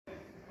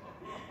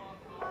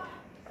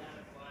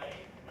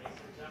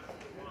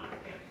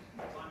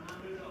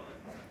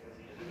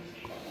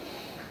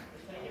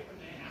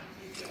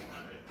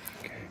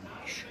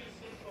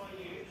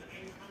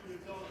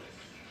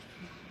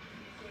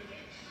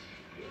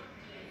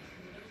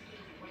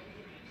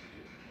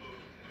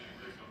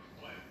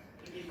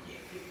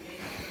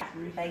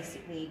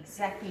basically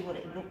exactly what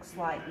it looks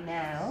like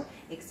now,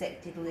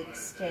 except it'll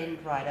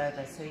extend right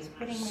over. So he's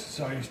putting...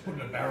 So he's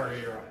putting a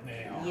barrier up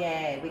now.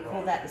 Yeah, we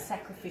call that the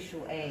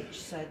sacrificial edge.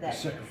 So that The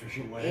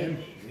sacrificial lamb.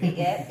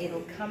 Yeah,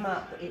 it'll come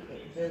up,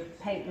 the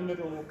paint in the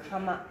middle will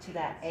come up to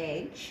that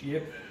edge.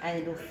 Yep. And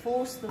it'll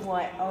force the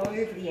white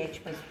over the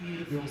edge by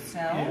beautiful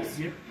cells.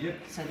 Yep.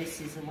 So this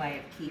is a way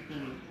of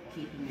keeping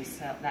this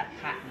that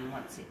pattern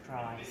once it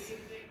dries.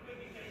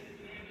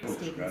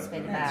 Stephen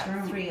spent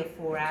about 3 or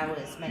 4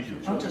 hours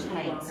making sure the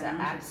paints are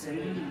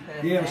absolutely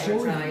perfect. Yeah,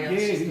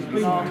 he's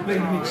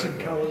been mixing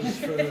colours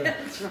for,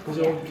 because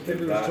I was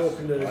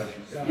talking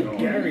to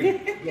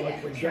Gary,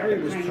 like when Gary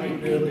was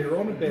painting earlier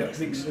on about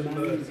mixing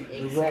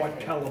the right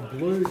colour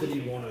blue that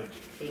he wanted.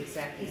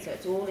 Exactly, so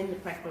it's all in the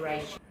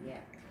preparation. Yeah.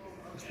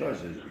 I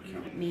suppose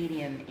it's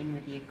medium in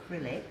with the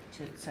acrylic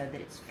so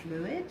that it's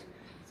fluid,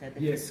 so the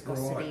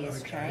viscosity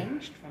is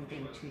changed from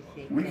being too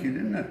thick. Wicked,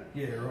 isn't it?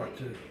 Yeah, right,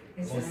 too.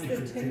 Is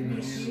this the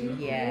tin?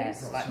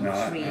 Yes, like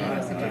No, trees.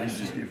 this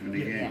is different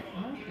again.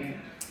 Yeah.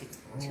 It's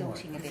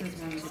tilting a bit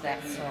to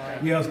that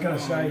side. Yeah, I was going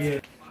to say, yeah.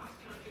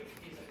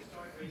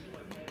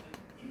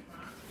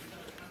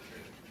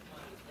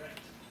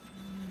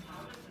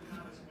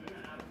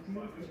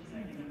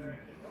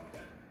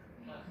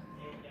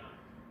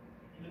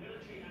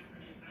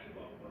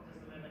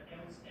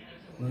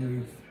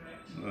 Leave.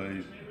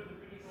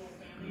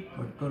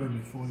 I've got him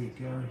before you,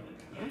 Gary.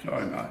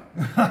 Sorry, mate.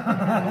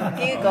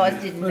 You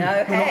guys didn't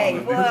know, hey,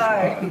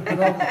 whoa!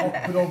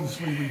 But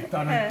obviously we've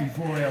done it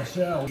before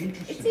ourselves.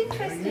 It's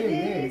interesting,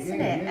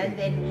 isn't it? And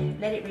then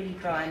let it really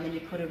dry, and then you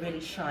put a really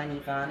shiny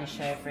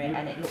varnish over it,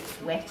 and it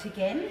looks wet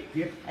again.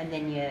 Yep. And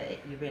then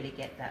you really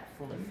get that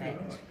full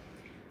effect.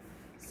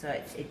 So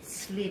it's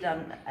slid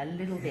on a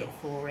little bit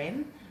for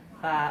him,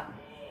 but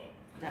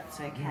that's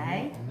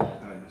okay. Those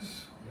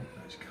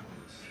colours.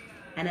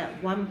 And at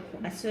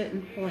a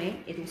certain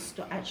point, it'll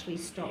actually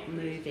stop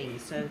moving.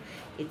 So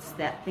it's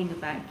that thing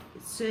about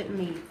it's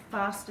certainly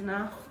fast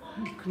enough,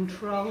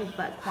 controlled,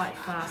 but quite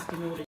fast in order